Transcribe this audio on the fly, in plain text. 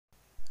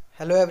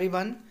Hello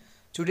everyone.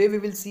 Today we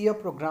will see a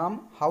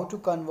program how to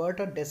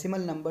convert a decimal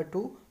number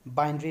to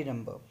binary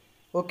number.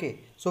 Okay,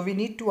 so we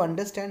need to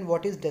understand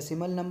what is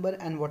decimal number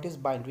and what is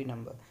binary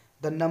number.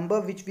 The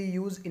number which we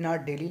use in our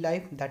daily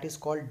life, that is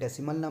called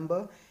decimal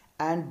number,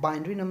 and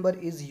binary number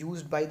is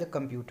used by the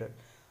computer.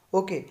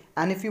 Okay,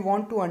 and if you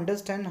want to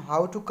understand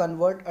how to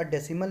convert a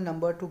decimal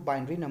number to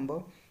binary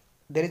number,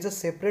 there is a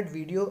separate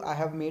video I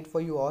have made for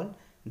you all.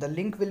 The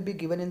link will be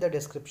given in the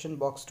description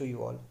box to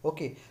you all.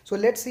 Okay, so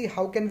let's see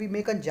how can we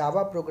make a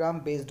Java program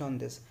based on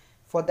this.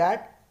 For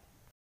that,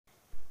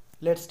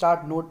 let's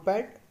start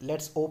Notepad.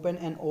 Let's open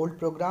an old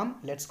program.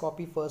 Let's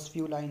copy first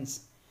few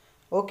lines.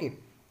 Okay,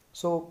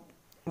 so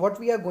what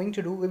we are going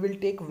to do, we will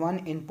take one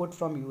input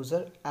from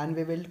user and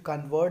we will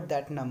convert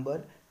that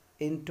number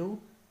into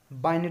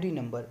binary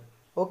number.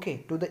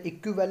 Okay, to the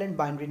equivalent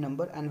binary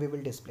number, and we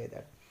will display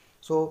that.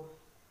 So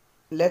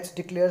let's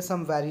declare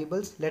some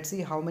variables. Let's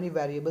see how many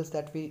variables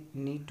that we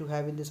need to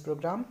have in this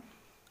program.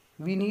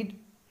 We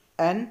need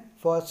n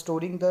for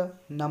storing the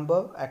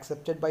number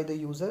accepted by the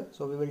user,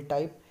 so we will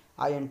type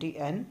int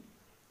n.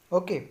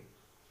 Okay,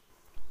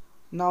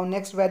 now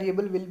next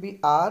variable will be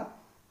r,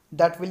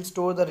 that will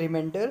store the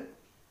remainder.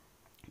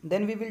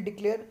 Then we will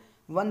declare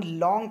one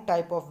long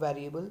type of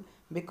variable,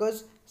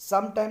 because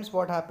sometimes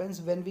what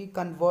happens when we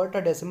convert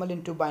a decimal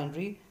into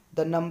binary,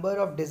 the number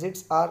of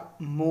digits are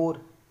more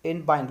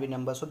in binary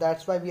number, so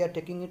that's why we are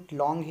taking it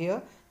long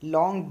here.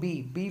 Long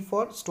b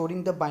for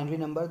storing the binary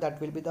number, that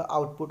will be the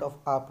output of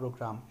our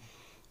program.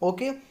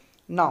 Okay,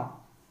 now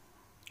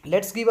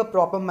let's give a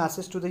proper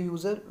message to the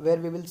user where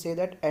we will say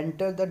that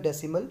enter the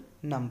decimal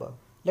number.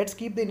 Let's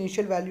keep the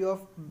initial value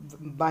of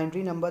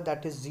binary number,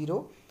 that is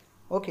 0.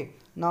 Okay,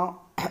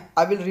 now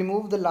I will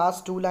remove the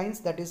last two lines,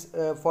 that is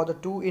for the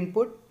two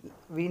input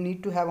we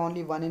need to have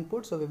only one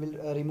input, so we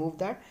will remove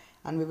that,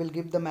 and we will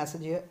give the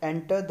message here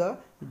enter the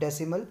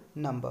decimal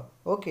number.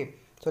 Okay,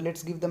 so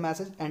let's give the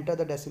message enter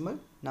the decimal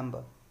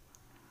number.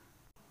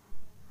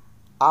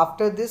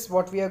 After this,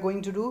 what we are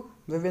going to do,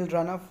 we will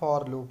run a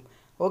for loop.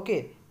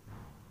 Okay,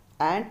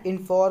 and in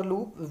for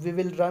loop we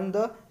will run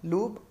the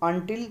loop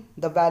until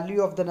the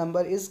value of the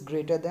number is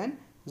greater than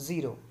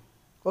 0.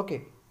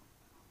 Okay,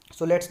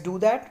 so let's do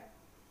that.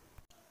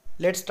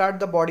 Let's start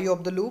the body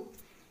of the loop.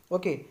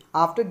 Okay,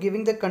 after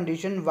giving the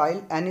condition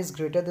while n is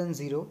greater than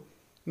 0,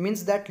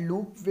 means that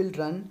loop will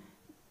run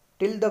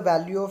till the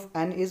value of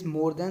n is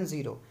more than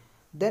 0.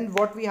 Then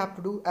what we have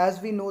to do,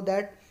 as we know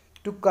that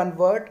to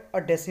convert a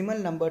decimal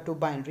number to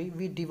binary,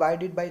 we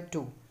divide it by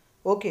 2.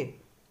 Okay,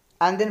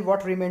 and then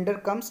what remainder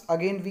comes,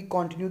 again we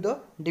continue the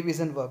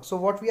division work. So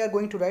what we are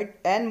going to write,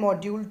 n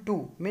module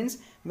 2, means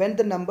when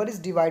the number is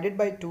divided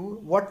by 2,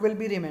 what will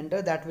be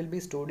remainder, that will be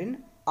stored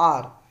in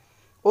r.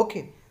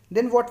 Okay,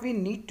 then what we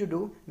need to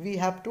do, we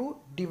have to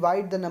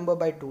divide the number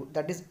by 2,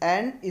 that is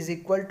n is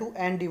equal to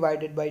n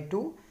divided by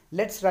 2.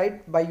 Let's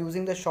write by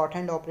using the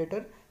shorthand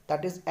operator,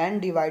 that is n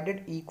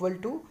divided equal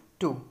to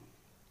 2.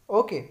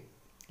 Okay,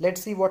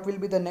 let's see what will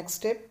be the next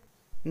step.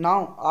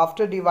 Now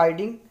after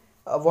dividing,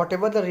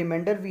 whatever the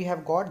remainder we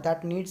have got,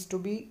 that needs to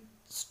be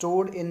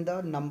stored in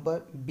the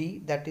number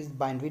b, that is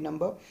binary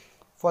number.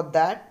 For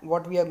that,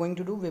 what we are going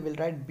to do, we will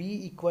write b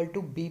equal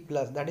to b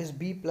plus, that is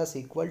b plus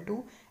equal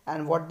to,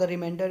 and what the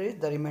remainder is,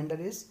 the remainder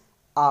is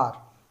r,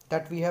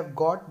 that we have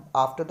got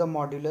after the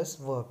modulus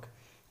work.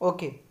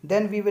 Okay,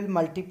 then we will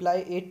multiply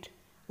it.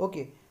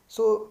 Okay,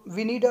 so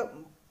we need a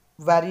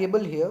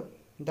variable here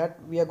that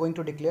we are going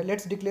to declare.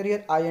 Let's declare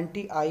here int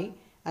I,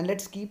 and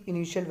let's keep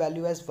initial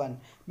value as 1,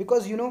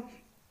 because you know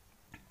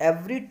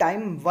every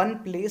time one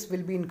place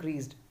will be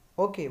increased.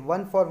 Okay,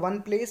 for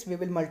one place we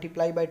will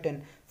multiply by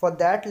 10. For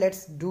that,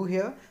 let's do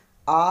here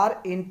r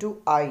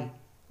into I.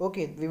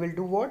 Okay, we will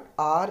do what,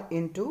 r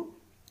into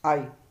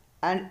I,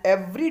 and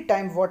every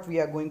time what we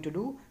are going to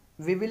do,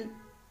 we will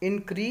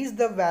increase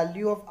the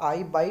value of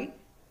I by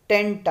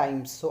 10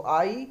 times. So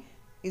I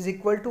is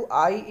equal to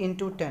I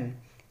into 10.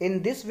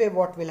 In this way,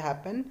 what will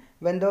happen,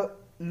 when the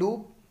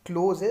loop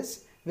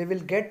closes, we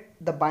will get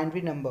the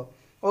binary number.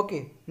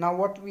 Okay, now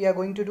what we are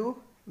going to do,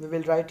 we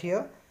will write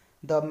here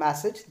the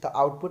message, the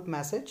output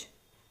message.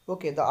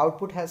 Okay, the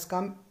output has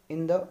come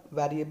in the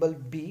variable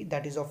b,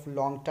 that is of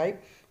long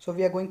type. So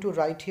we are going to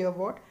write here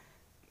what,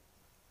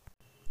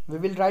 we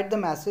will write the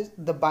message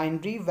the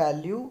binary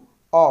value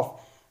of.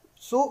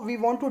 So we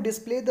want to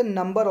display the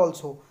number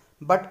also,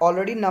 but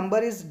already number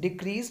is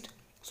decreased,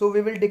 so we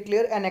will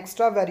declare an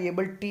extra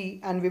variable t,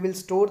 and we will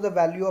store the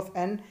value of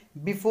n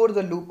before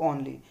the loop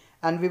only,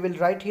 and we will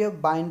write here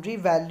binary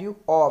value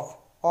of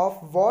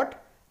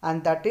what,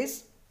 and that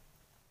is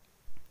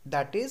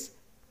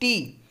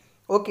t.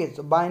 Okay,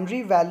 so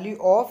binary value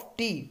of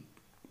t,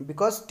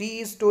 because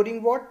t is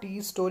storing what, t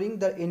is storing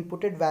the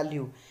inputted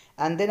value,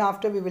 and then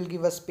after we will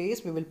give a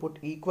space, we will put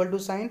equal to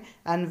sign,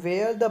 and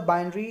where the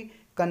binary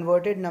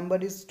converted number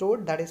is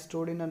stored, that is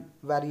stored in a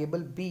variable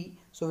b,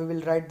 so we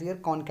will write there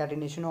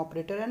concatenation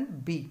operator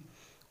and b.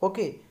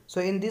 Okay,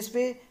 so in this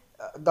way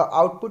the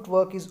output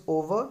work is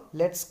over.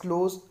 Let's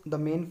close the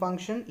main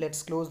function,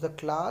 let's close the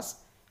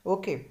class.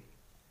 Okay,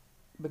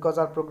 because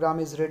our program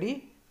is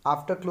ready.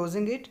 After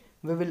closing it,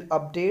 we will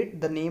update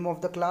the name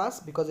of the class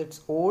because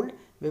it's old.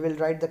 We will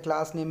write the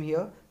class name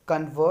here,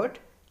 convert.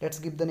 Let's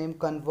give the name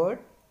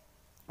convert,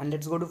 and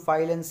let's go to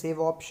file and save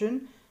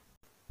option,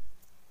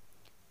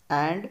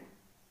 and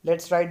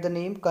let's write the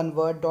name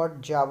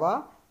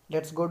convert.java.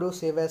 Let's go to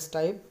save as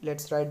type.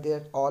 Let's write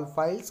there all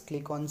files.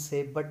 Click on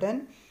save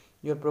button.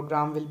 Your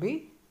program will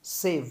be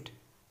saved.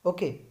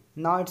 Okay,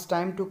 now it's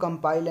time to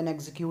compile and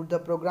execute the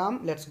program.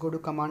 Let's go to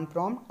command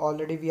prompt.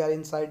 Already we are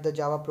inside the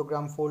Java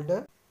program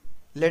folder.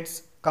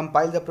 Let's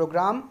compile the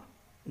program.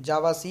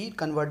 Java C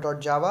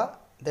convert.java,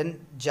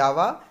 then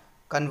Java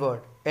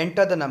convert.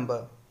 Enter the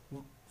number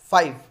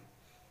 5.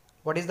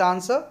 What is the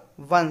answer?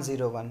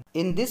 101.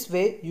 In this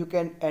way, you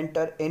can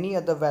enter any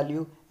other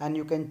value and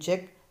you can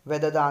check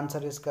whether the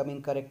answer is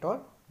coming correct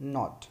or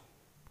not.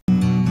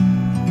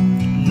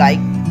 Like,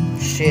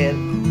 share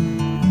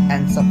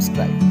and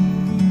subscribe,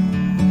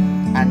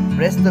 and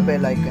press the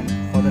bell icon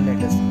for the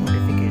latest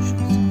notification.